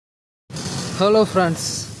Hello friends,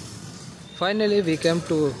 finally we came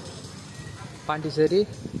to Pondicherry.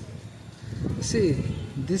 See,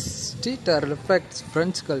 this street reflects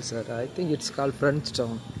French culture. I think it's called French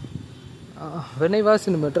town. When I was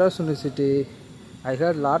in Madras University, I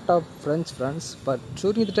had lot of French friends, but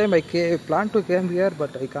during the time I planned to come here,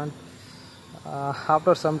 but I can't.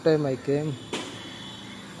 After some time I came.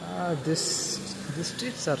 These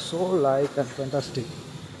streets are so light and fantastic.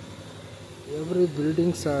 Every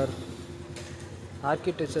buildings are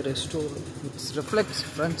architecture restored. It reflects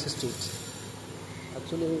French streets.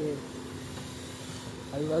 Actually,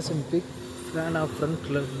 I was a big fan of French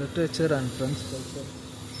literature and French culture.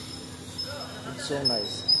 It's so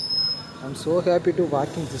nice. I'm so happy to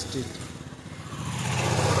walk in the street.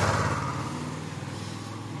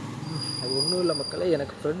 அது ஒன்றும் இல்லை மக்களே,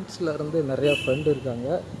 எனக்கு ஃப்ரெண்ட்ஸில் இருந்து நிறையா friend இருக்காங்க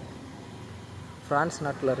France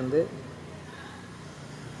நாட்டில் இருந்து.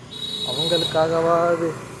 அவங்களுக்காகவாது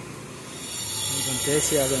கொஞ்சம்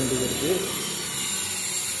பேசியாக வேண்டியது.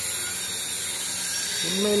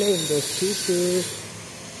 உண்மையிலே இந்த ஸ்ட்ரீட்டு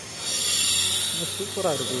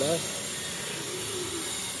சூப்பராக இருக்குல்ல,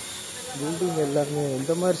 பில்டிங் எல்லாமே.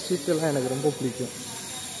 இந்த மாதிரி ஸ்ட்ரீட்டெல்லாம் எனக்கு ரொம்ப பிடிக்கும்.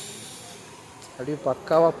 அப்படியே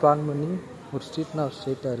பக்காவாக பிளான் பண்ணி ஒரு ஸ்ட்ரீட்னா ஒரு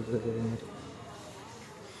ஸ்ட்ரீட்டாக இருக்குது. அது மாதிரி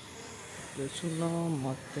சொன்னா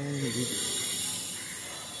மற்றேன் வீடு.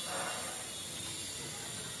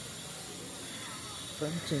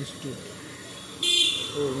 French institute.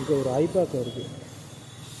 இங்கே ஒரு ஐபேக் இருக்குது.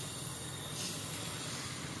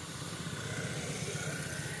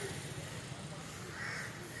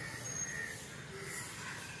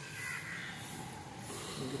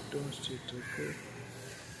 ஸ்ட்ரீட் இருக்கு.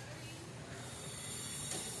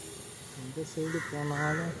 இந்த சைடு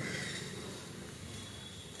போனாலும்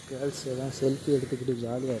கேர்ள்ஸ் எல்லாம் செல்ஃபி எடுத்துக்கிட்டு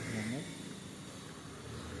ஜாலியாக இருந்தாங்க.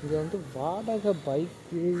 இங்கே வந்து வாடகை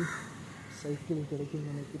பைக்கு சைக்கிள்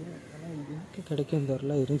கிடைக்கும்னு நினைக்கிறேன். ஆனால் இது எங்கே கிடைக்கும்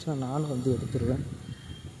தெரில. இருந்துச்சுன்னா நானும் வந்து எடுத்துருவேன்.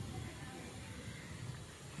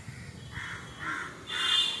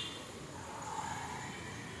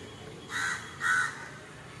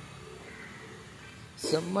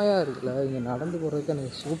 செம்மையாக இருக்குல்ல, இங்கே நடந்து போகிறதுக்கு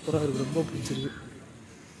எனக்கு சூப்பராக இருக்குது, ரொம்ப பிடிச்சிருக்கு.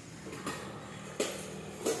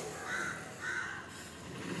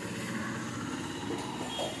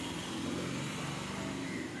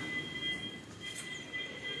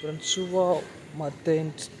 ஃப்ரென்சுவா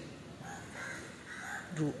மத்தேன்ஸ்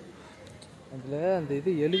ரூ. அதில் அந்த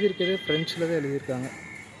இது எழுதியிருக்கதே ஃப்ரெஞ்சில் தான் எழுதியிருக்காங்க.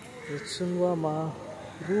 ஃப்ரென்சுவா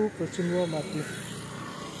ரூ ஃப்ரென்சுவா மார்டின்.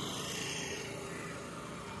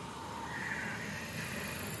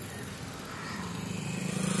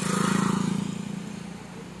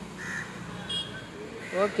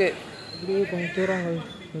 ஓகே, இப்படியே கொஞ்சம்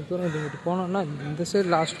தூரம் இங்கிட்டு போனோன்னா இந்த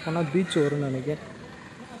சைடு லாஸ்ட் போனால் பீச் வரும்னு நினைக்கிறேன்.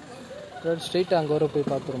 ஸ்ட்ரெயிட்டாக அங்கே வர போய்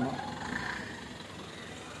பார்த்துருமா.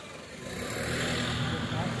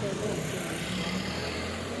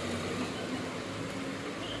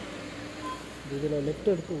 இதில்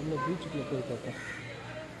லெஃப்ட் எடுத்து உள்ள பீச்சுக்குள்ளே போய் பார்த்தேன்.